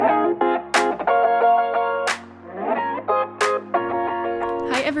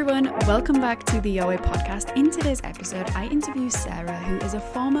everyone, welcome back to the Yoe podcast. In today's episode, I interview Sarah, who is a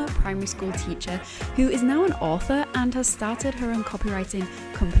former primary school teacher who is now an author and has started her own copywriting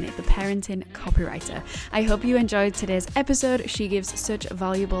company, The Parenting Copywriter. I hope you enjoyed today's episode. She gives such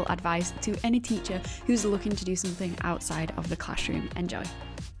valuable advice to any teacher who's looking to do something outside of the classroom. Enjoy.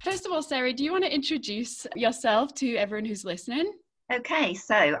 First of all, Sarah, do you want to introduce yourself to everyone who's listening? Okay,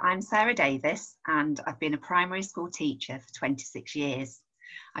 so I'm Sarah Davis and I've been a primary school teacher for 26 years.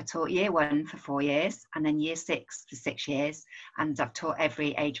 I taught year 1 for 4 years and then year 6 for 6 years, and I've taught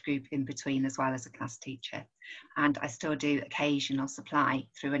every age group in between as well as a class teacher. And I still do occasional supply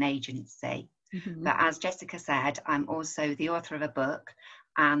through an agency. Mm-hmm. But as Jessica said, I'm also the author of a book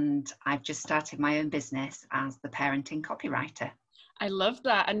and I've just started my own business as the Parenting Copywriter. I love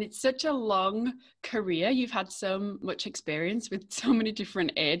that. And it's such a long career. You've had so much experience with so many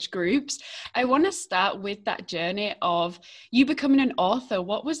different age groups. I want to start with that journey of you becoming an author.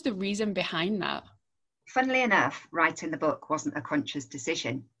 What was the reason behind that? Funnily enough, writing the book wasn't a conscious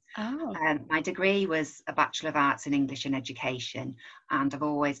decision. Oh. My degree was a Bachelor of Arts in English and Education, and I've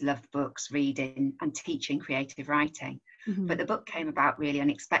always loved books, reading and teaching creative writing. Mm-hmm. But the book came about really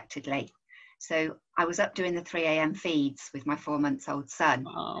unexpectedly. So I was up doing the 3 a.m. feeds with my 4-month-old son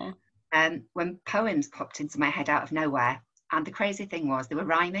when poems popped into my head out of nowhere. And the crazy thing was they were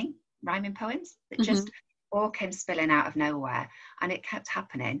rhyming poems that just all came spilling out of nowhere. And it kept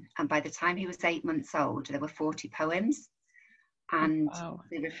happening. And by the time he was 8 months old, there were 40 poems. And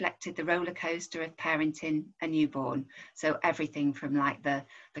they reflected the roller coaster of parenting a newborn. So everything from like the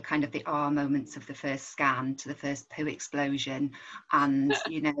kind of the moments of the first scan to the first poo explosion, and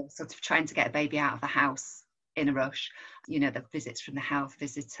sort of trying to get a baby out of the house in a rush, the visits from the health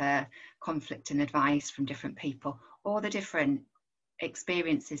visitor, conflict and advice from different people, all the different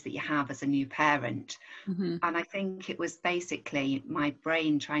experiences that you have as a new parent. And I think it was basically my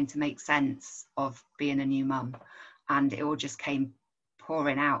brain trying to make sense of being a new mum. And it all just came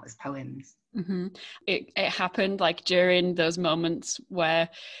pouring out as poems. It happened like during those moments where,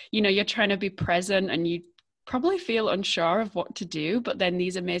 you're trying to be present and you probably feel unsure of what to do, but then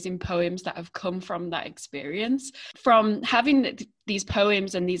these amazing poems that have come from that experience. From having these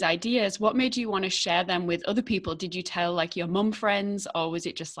poems and these ideas, what made you want to share them with other people? Did you tell like your mum friends, or was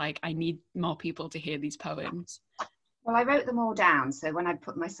it just like, I need more people to hear these poems? Well, I wrote them all down. So when I'd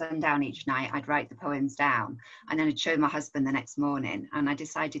put my son down each night, I'd write the poems down and then I'd show my husband the next morning. And I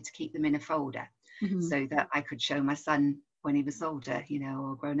decided to keep them in a folder so that I could show my son when he was older,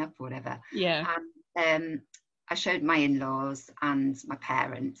 or grown up or whatever. Yeah. And I showed my in-laws and my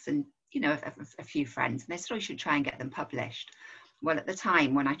parents and, a few friends. And they said, oh, you should try and get them published. Well, at the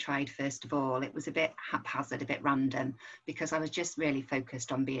time when I tried, first of all, it was a bit haphazard, a bit random, because I was just really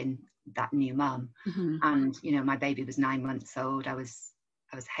focused on being that new mum. And, my baby was 9 months old. I was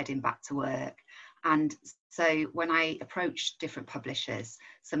heading back to work. And so when I approached different publishers,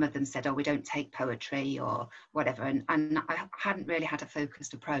 some of them said, oh, we don't take poetry or whatever. And I hadn't really had a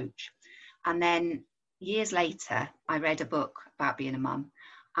focused approach. And then years later, I read a book about being a mum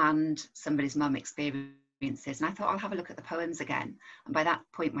and somebody's mum experience. And I thought, I'll have a look at the poems again. And by that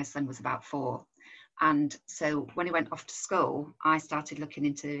point, my son was about 4. And so when he went off to school, I started looking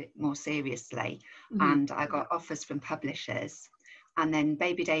into it more seriously. And I got offers from publishers. And then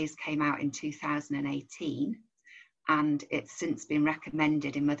Baby Days came out in 2018. And it's since been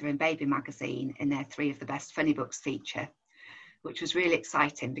recommended in Mother and Baby magazine in their 3 of the Best Funny Books feature, which was really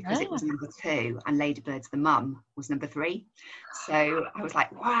exciting because it was number 2 and Ladybird's The Mum was number 3. So I was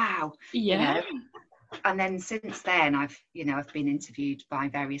like, wow. Yeah. And then since then, I've been interviewed by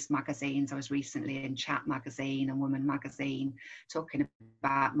various magazines. I was recently in Chat magazine and Woman magazine talking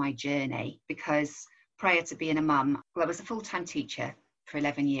about my journey, because prior to being a mum, I was a full-time teacher for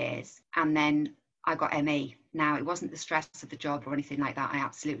 11 years. And then I got ME. Now, it wasn't the stress of the job or anything like that. I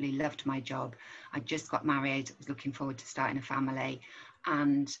absolutely loved my job. I just got married, was looking forward to starting a family.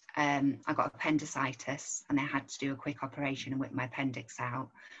 And I got appendicitis and I had to do a quick operation and whip my appendix out.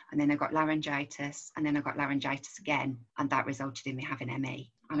 And then I got laryngitis and then I got laryngitis again. And that resulted in me having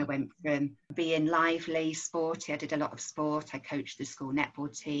ME. And I went from being lively, sporty. I did a lot of sport. I coached the school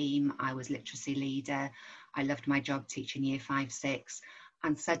netball team. I was literacy leader. I loved my job teaching year 5, 6.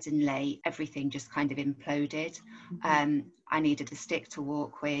 And suddenly everything just kind of imploded. I needed a stick to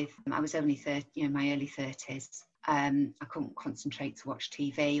walk with. I was only my early 30s. I couldn't concentrate to watch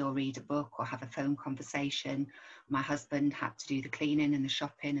TV or read a book or have a phone conversation. My husband had to do the cleaning and the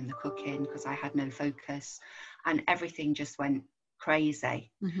shopping and the cooking because I had no focus, and everything just went crazy.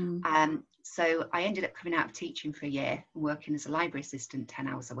 So I ended up coming out of teaching for a year and working as a library assistant 10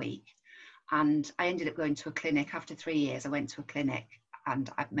 hours a week. And I ended up going to a clinic. After 3 years, I went to a clinic and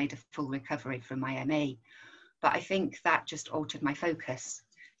I've made a full recovery from my ME. But I think that just altered my focus.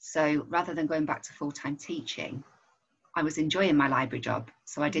 So rather than going back to full-time teaching, I was enjoying my library job.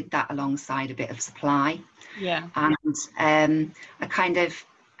 So I did that alongside a bit of supply. Yeah. And I kind of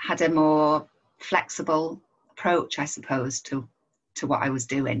had a more flexible approach, I suppose, to what I was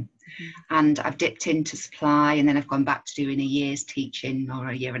doing. And I've dipped into supply, and then I've gone back to doing a year's teaching or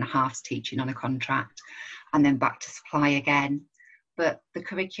a year and a half's teaching on a contract, and then back to supply again. But the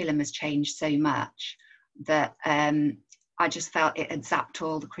curriculum has changed so much that I just felt it had zapped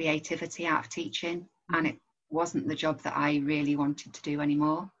all the creativity out of teaching, and it wasn't the job that I really wanted to do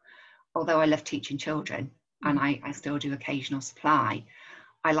anymore. Although I love teaching children, and I still do occasional supply,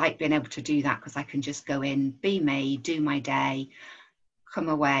 I like being able to do that because I can just go in, be me, do my day, come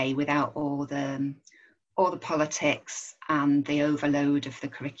away without all the politics and the overload of the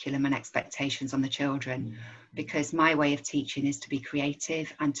curriculum and expectations on the children. Because my way of teaching is to be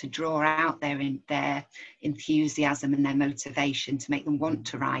creative and to draw out their enthusiasm and their motivation to make them want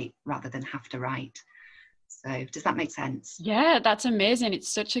to write rather than have to write. So does that make sense? Yeah, that's amazing.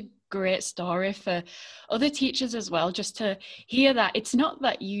 It's such a great story for other teachers as well, just to hear that it's not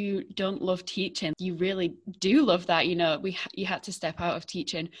that you don't love teaching. You really do love that. You know, you had to step out of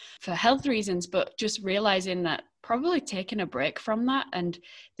teaching for health reasons, but just realizing that probably taking a break from that and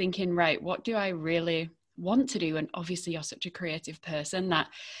thinking, right, what do I really want to do? And obviously you're such a creative person that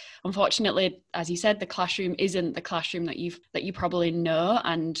unfortunately, as you said, the classroom isn't the classroom that you probably know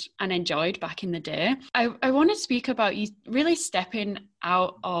and enjoyed back in the day. I want to speak about you really stepping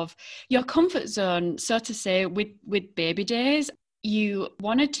out of your comfort zone, so to say, with Baby Days. You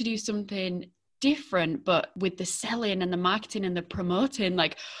wanted to do something different, but with the selling and the marketing and the promoting,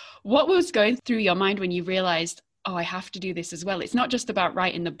 like what was going through your mind when you realized, oh, I have to do this as well? It's not just about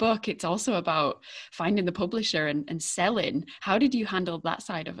writing the book, it's also about finding the publisher and selling. How did you handle that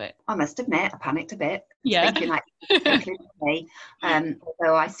side of it? I must admit, I panicked a bit. Yeah. Thinking like, totally me.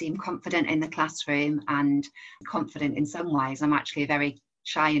 Although I seem confident in the classroom and confident in some ways, I'm actually a very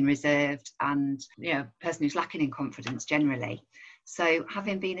shy and reserved and, you know, person who's lacking in confidence generally. So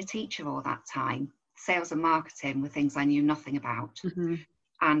having been a teacher all that time, sales and marketing were things I knew nothing about.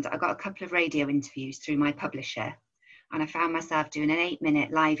 And I got a couple of radio interviews through my publisher, and I found myself doing an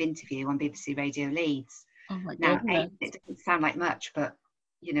 8-minute live interview on BBC Radio Leeds. Oh my now, goodness. It doesn't sound like much, but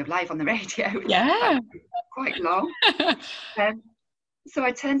you know, live on the radio is quite long. So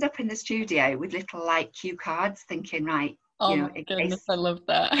I turned up in the studio with little like cue cards, thinking, right, oh you know, my goodness, I love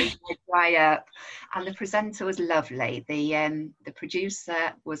that. Dry up. And the presenter was lovely. The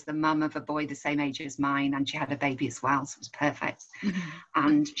producer was the mum of a boy the same age as mine, and she had a baby as well, so it was perfect.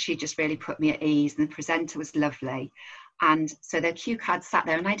 And she just really put me at ease, and the presenter was lovely. And so the cue cards sat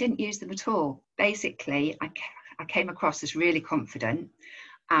there, and I didn't use them at all. Basically, I came across as really confident.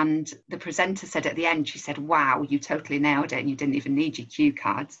 And the presenter said at the end, she said, wow, you totally nailed it, and you didn't even need your cue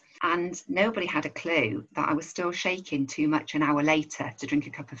cards. And nobody had a clue that I was still shaking too much an hour later to drink a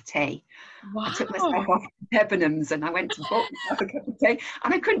cup of tea. Wow. I took myself off Debenhams and I went to bought myself a cup of tea,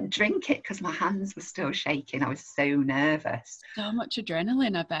 and I couldn't drink it because my hands were still shaking. I was so nervous. So much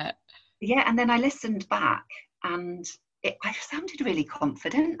adrenaline, I bet. Yeah, and then I listened back, and I sounded really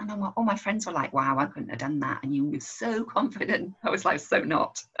confident, and all my friends were like, wow, I couldn't have done that, and you were so confident. I was like, so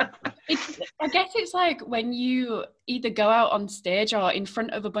not. I guess it's like when you either go out on stage or in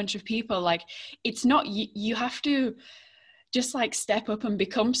front of a bunch of people, like it's not, you have to just like step up and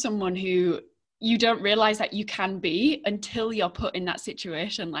become someone who you don't realize that you can be until you're put in that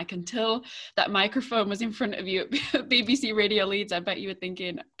situation. Like until that microphone was in front of you at BBC Radio Leeds, I bet you were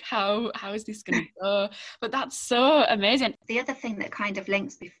thinking, how is this going to go? But that's so amazing. The other thing that kind of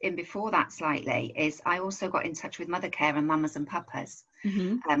links in before that slightly is I also got in touch with Mothercare and Mamas and Papas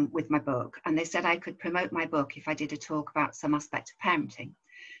with my book. And they said I could promote my book if I did a talk about some aspect of parenting.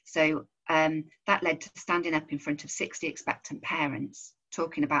 So that led to standing up in front of 60 expectant parents,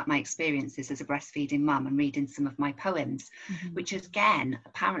 talking about my experiences as a breastfeeding mum and reading some of my poems, which again,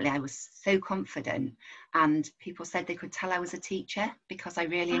 apparently I was so confident, and people said they could tell I was a teacher because I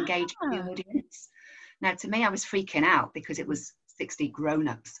really engaged with the audience. Now, to me, I was freaking out because it was 60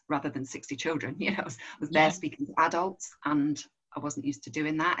 grown-ups rather than 60 children. You know, I was there speaking to adults, and I wasn't used to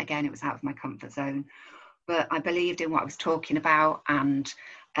doing that. Again, it was out of my comfort zone. But I believed in what I was talking about, and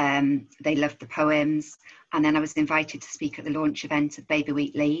they loved the poems. And then I was invited to speak at the launch event of Baby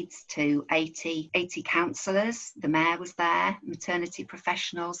Week Leeds to 80 counsellors. The mayor was there, maternity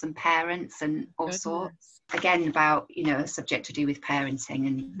professionals and parents and all sorts. Again, about, you know, a subject to do with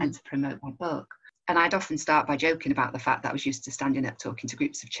parenting and to promote my book. And I'd often start by joking about the fact that I was used to standing up talking to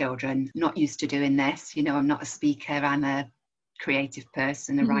groups of children, not used to doing this. You know, I'm not a speaker, I'm a creative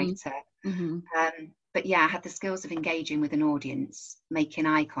person, a writer. But yeah, I had the skills of engaging with an audience, making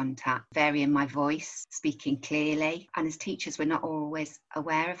eye contact, varying my voice, speaking clearly. And as teachers, we're not always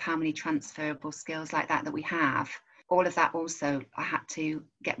aware of how many transferable skills like that we have. All of that also, I had to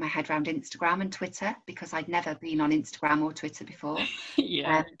get my head around Instagram and Twitter, because I'd never been on Instagram or Twitter before.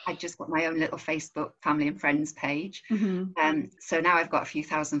 I just got my own little Facebook family and friends page. So now I've got a few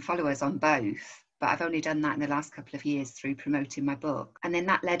thousand followers on both. But I've only done that in the last couple of years through promoting my book. And then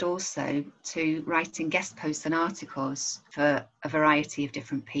that led also to writing guest posts and articles for a variety of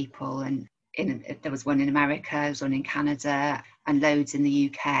different people. And there was one in America, there was one in Canada, and loads in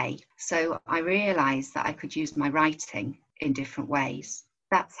the UK. So I realised that I could use my writing in different ways.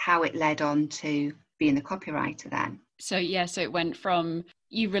 That's how it led on to being the copywriter then. So it went from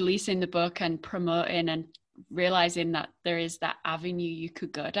you releasing the book and promoting and realizing that there is that avenue you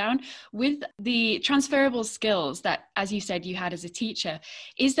could go down with the transferable skills that, as you said, you had as a teacher.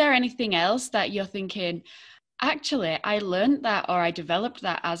 Is there anything else that you're thinking, actually, I learned that, or I developed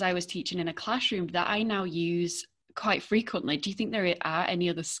that as I was teaching in a classroom, that I now use quite frequently? Do you think there are any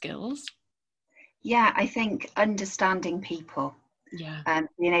other skills? Yeah, I think understanding people,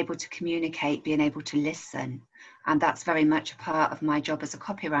 being able to communicate, being able to listen. And that's very much a part of my job as a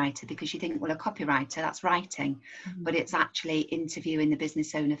copywriter, because you think, well, a copywriter, that's writing, but it's actually interviewing the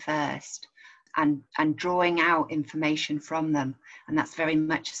business owner first and drawing out information from them. And that's very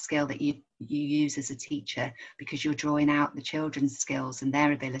much a skill that you use as a teacher, because you're drawing out the children's skills and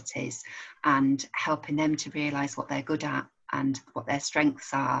their abilities and helping them to realise what they're good at and what their strengths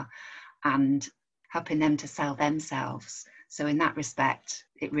are, and helping them to sell themselves. So in that respect,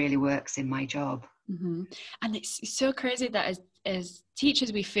 it really works in my job. And it's so crazy that as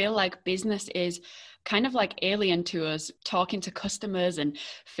teachers, we feel like business is kind of like alien to us, talking to customers and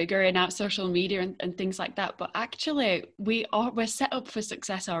figuring out social media and things like that. But actually, we're set up for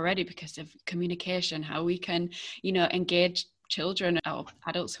success already because of communication, how we can, engage children or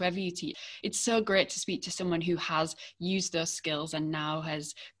adults, whoever you teach. It's so great to speak to someone who has used those skills and now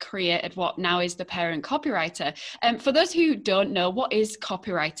has created what now is the parent copywriter. For those who don't know, what is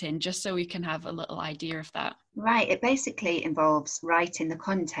copywriting, just so we can have a little idea of that? Right, it basically involves writing the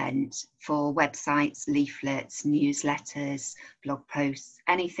content for websites, leaflets, newsletters, blog posts,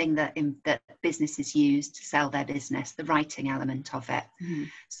 anything that businesses use to sell their business, the writing element of it.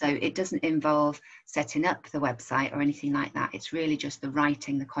 So it doesn't involve setting up the website or anything like that. It's really just the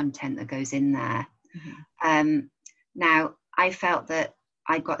writing, the content that goes in there. Now, I felt that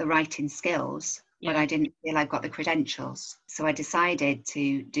I got the writing skills, but I didn't feel I got the credentials. So I decided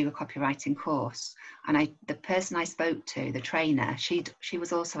to do a copywriting course. And the person I spoke to, the trainer, she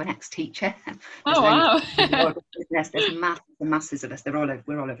was also an ex-teacher. Oh, wow. There's masses and masses of us. We're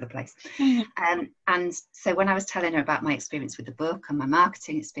all over the place. And so when I was telling her about my experience with the book and my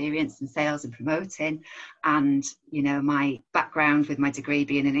marketing experience and sales and promoting and, my background with my degree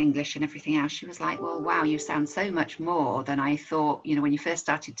being in English and everything else, she was like, well, wow, you sound so much more than I thought, when you first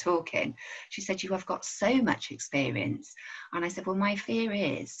started talking. She said, you have got so much experience. And I said, well, my fear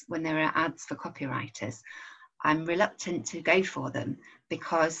is when there are ads for copywriters, I'm reluctant to go for them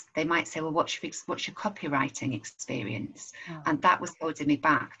because they might say, well, what's your copywriting experience? And that was holding me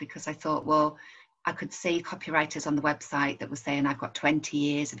back, because I thought, well, I could see copywriters on the website that were saying, I've got 20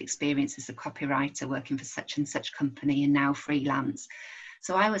 years of experience as a copywriter working for such and such company and now freelance.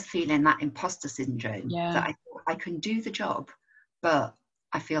 So I was feeling that imposter syndrome, that I thought I can do the job, but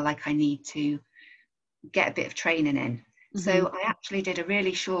I feel like I need to get a bit of training in. So I actually did a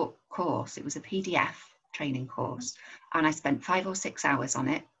really short course. It was a PDF training course, and I spent 5 or 6 hours on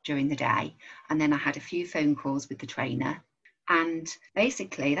it during the day. And then I had a few phone calls with the trainer. And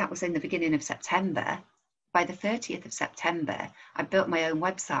basically that was in the beginning of September. By the 30th of September, I built my own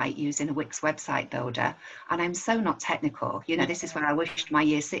website using a Wix website builder. And I'm so not technical. This is where I wished my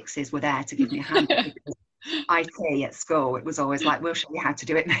year sixes were there to give me a hand. IT at school, it was always like, we'll show you how to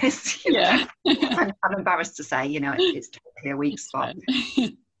do it, miss. I'm embarrassed to say, it's totally a weak spot.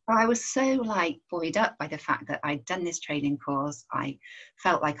 But I was so buoyed up by the fact that I'd done this training course. I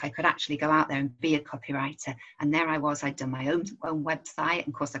felt like I could actually go out there and be a copywriter. And there I was, I'd done my own website. And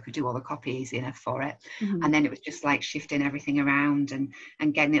of course I could do all the copy easy enough for it. And then it was just shifting everything around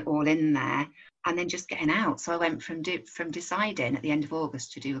and getting it all in there. And then just getting out. So I went from deciding at the end of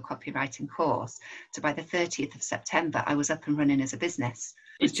August to do a copywriting course to by the 30th of September, I was up and running as a business.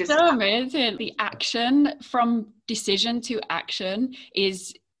 It's just so amazing. The action from decision to action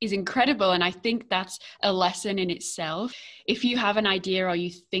is incredible. And I think that's a lesson in itself. If you have an idea or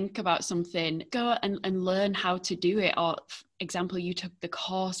you think about something, go and learn how to do it. Or for example, you took the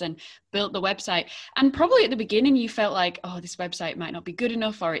course and built the website. And probably at the beginning you felt like, oh, this website might not be good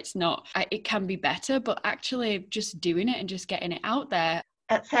enough, or it can be better, but actually just doing it and just getting it out there.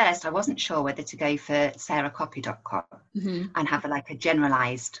 At first, I wasn't sure whether to go for sarahcopy.com and have a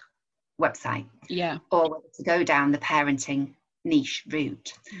generalized website, or whether to go down the parenting niche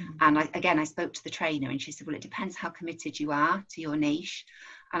route. And I spoke to the trainer and she said, well, it depends how committed you are to your niche.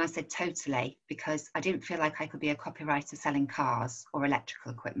 And I said, totally, because I didn't feel like I could be a copywriter selling cars or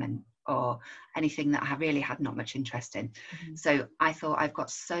electrical equipment or anything that I really had not much interest in. So I thought, I've got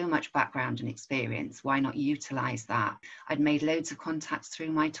so much background and experience, why not utilize that? I'd made loads of contacts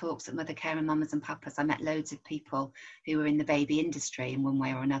through my talks at Mother Care and Mamas and Papas. I met loads of people who were in the baby industry in one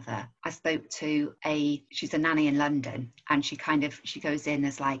way or another. I spoke to she's a nanny in London, and she goes in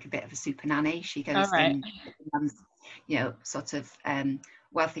as like a bit of a super nanny. She goes in, sort of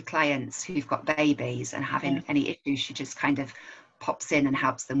wealthy clients who've got babies and having any issues, she just kind of pops in and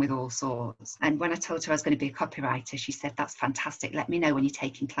helps them with all sorts. And when I told her I was going to be a copywriter, she said, that's fantastic, let me know when you're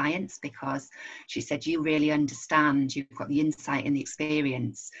taking clients, because she said, you really understand, you've got the insight and the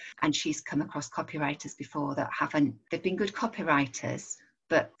experience. And she's come across copywriters before that they've been good copywriters,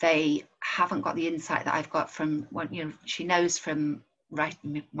 but they haven't got the insight that I've got from what, she knows from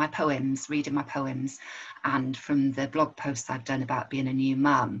writing my poems, reading my poems, and from the blog posts I've done about being a new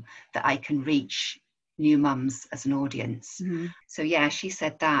mum, that I can reach new mums as an audience. So she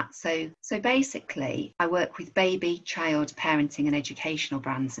said that. So basically I work with baby, child, parenting and educational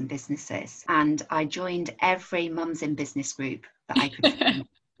brands and businesses, and I joined every Mums in Business group that I could find.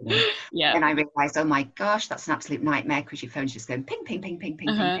 And I realised, oh my gosh, that's an absolute nightmare, because your phone's just going ping, ping, ping, ping,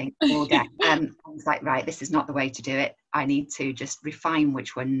 ping, ping, ping all day. I was like, right, this is not the way to do it. I need to just refine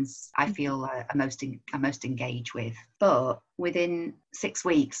which ones I feel I most engage with. But within 6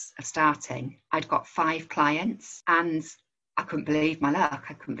 weeks of starting, I'd got 5 clients, and I couldn't believe my luck.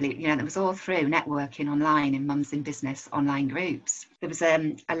 I couldn't believe, it was all through networking online in Mums in Business online groups. There was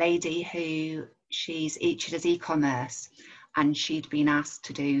a lady who she does e-commerce, and she'd been asked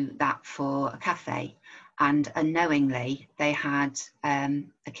to do that for a cafe, and unknowingly they had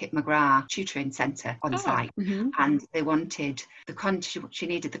a Kit McGrath tutoring centre on site, and they wanted she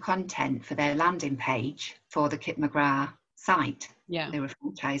needed the content for their landing page for the Kit McGrath site. They were a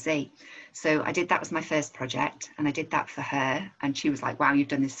franchisee. So I did that, was my first project, and I did that for her, and she was like, wow, you've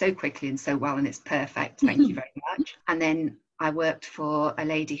done this so quickly and so well, and it's perfect, thank you very much. And then I worked for a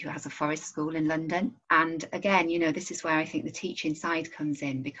lady who has a forest school in London. And again, this is where I think the teaching side comes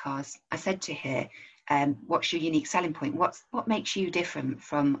in, because I said to her, what's your unique selling point? What makes you different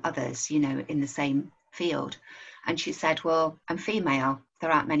from others, in the same field? And she said, well, I'm female.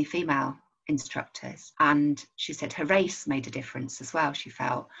 There aren't many female instructors. And she said her race made a difference as well, she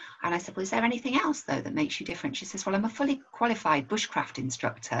felt. And I said, well, is there anything else though that makes you different? She says, well, I'm a fully qualified bushcraft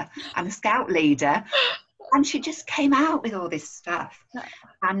instructor and a scout leader. And she just came out with all this stuff.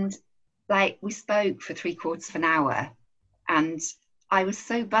 And we spoke for 3/4 of an hour, and I was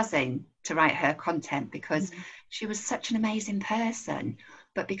so buzzing to write her content, because she was such an amazing person.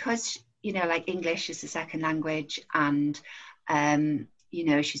 But because, English is a second language, and,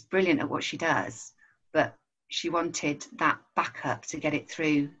 she's brilliant at what she does, but she wanted that backup to get it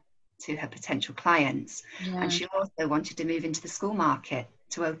through to her potential clients. And she also wanted to move into the school market,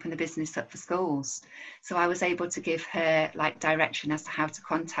 to open the business up for schools. So I was able to give her direction as to how to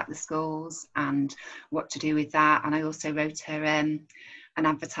contact the schools and what to do with that. And I also wrote her an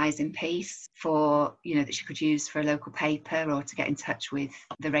advertising piece for, that she could use for a local paper, or to get in touch with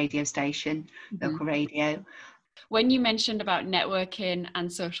the radio station, local radio. When you mentioned about networking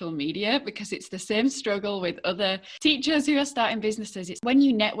and social media, because it's the same struggle with other teachers who are starting businesses, it's when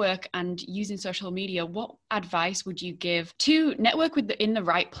you network and using social media, what advice would you give to network in the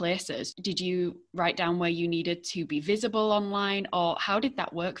right places? Did you write down where you needed to be visible online, or how did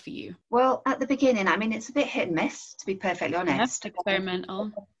that work for you? Well, at the beginning, it's a bit hit and miss, to be perfectly honest.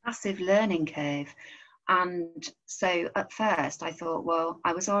 Experimental. Massive learning curve. And so at first I thought, well,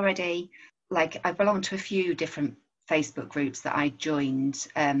 I was already I belonged to a few different Facebook groups that I joined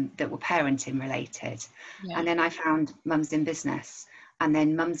that were parenting related. And then I found Mums in Business, and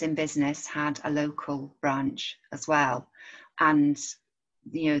then Mums in Business had a local branch as well. And,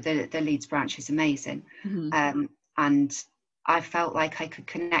 the Leeds branch is amazing. And I felt like I could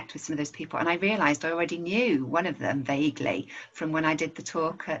connect with some of those people. And I realised I already knew one of them vaguely from when I did the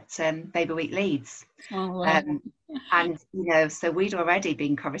talk at Baby Week Leeds. And, so we'd already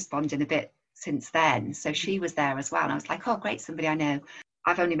been corresponding a bit since then. So she was there as well. And I was like, oh, great, somebody I know.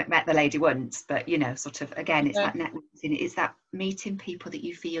 I've only met the lady once, but, sort of, again, it's that networking. It's that meeting people that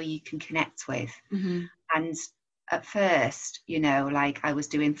you feel you can connect with. Mm-hmm. And at first, I was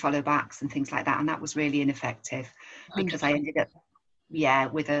doing follow backs and things like that. And that was really ineffective 100%. Because I ended up,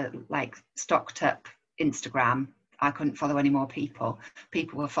 with a stocked up Instagram. I couldn't follow any more people.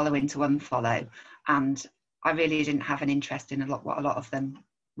 People were following to unfollow. And I really didn't have an interest in what a lot of them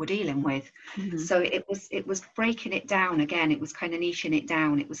were dealing with. Mm-hmm. So it was breaking it down again. It was kind of niching it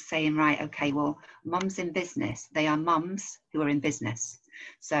down. It was saying, right, okay, well, mums in business, they are mums who are in business.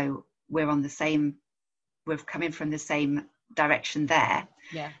 So we're coming from the same direction there.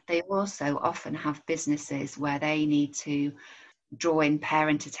 Yeah. They also often have businesses where they need to draw in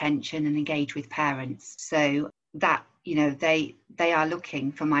parent attention and engage with parents. So that, they are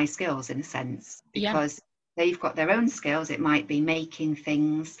looking for my skills in a sense, because they've got their own skills. It might be making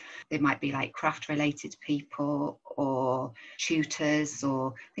things, they might be like craft related people or tutors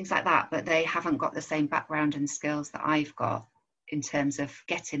or things like that, but they haven't got the same background and skills that I've got in terms of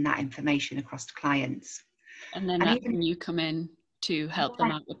getting that information across to clients. And then that's when you come in to help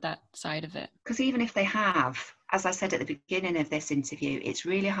them out with that side of it. Because even if they have, as I said at the beginning of this interview, it's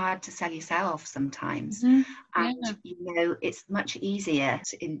really hard to sell yourself sometimes. Mm-hmm. And, it's much easier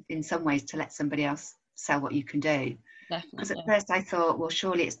in some ways to let somebody else sell what you can do. Because at first I thought, well,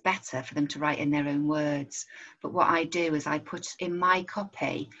 surely it's better for them to write in their own words. But what I do is I put in my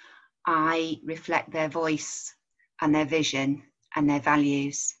copy, I reflect their voice and their vision and their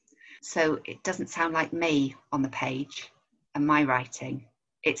values. So it doesn't sound like me on the page and my writing.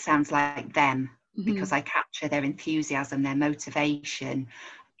 It sounds like them, because I capture their enthusiasm, their motivation,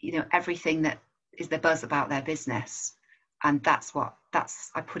 everything that is the buzz about their business. And I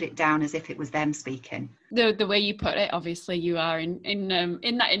put it down as if it was them speaking. The way you put it, obviously you are in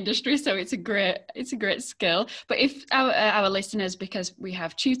that industry, so it's a great skill. But if our listeners, because we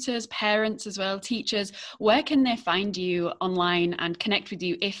have tutors, parents as well, teachers, where can they find you online and connect with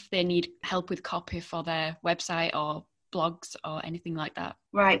you if they need help with copy for their website or blogs or anything like that?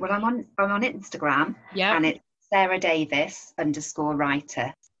 Right. Well, I'm on Instagram. Yeah. And it's Sarah Davis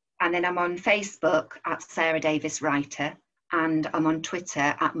 _writer. And then I'm on Facebook at Sarah Davis Writer. And I'm on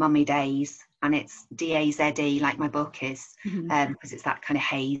Twitter at Mummy Days, and it's DAZE, like my book is, because it's that kind of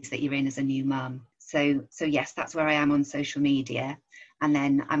haze that you're in as a new mum. So yes, that's where I am on social media. And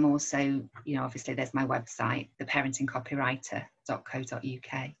then I'm also, obviously there's my website,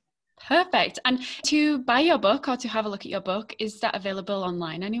 theparentingcopywriter.co.uk. Perfect. And to buy your book or to have a look at your book, is that available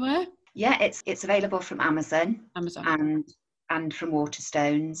online anywhere? Yeah, it's available from Amazon. And from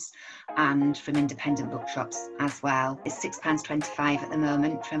Waterstones and from independent bookshops as well. It's £6.25 at the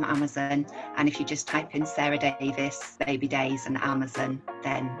moment from Amazon. And if you just type in Sarah Davis, Baby Days and Amazon,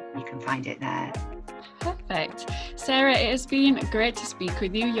 then you can find it there. Perfect. Sarah, it has been great to speak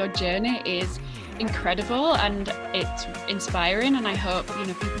with you. Your journey is incredible and it's inspiring. And I hope,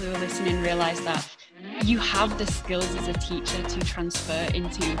 people who are listening realise that you have the skills as a teacher to transfer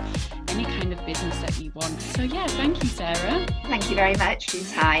into any kind of business that you want. So yeah, thank you, Sarah. Thank you very much for your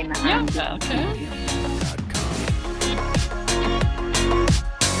time. You're welcome.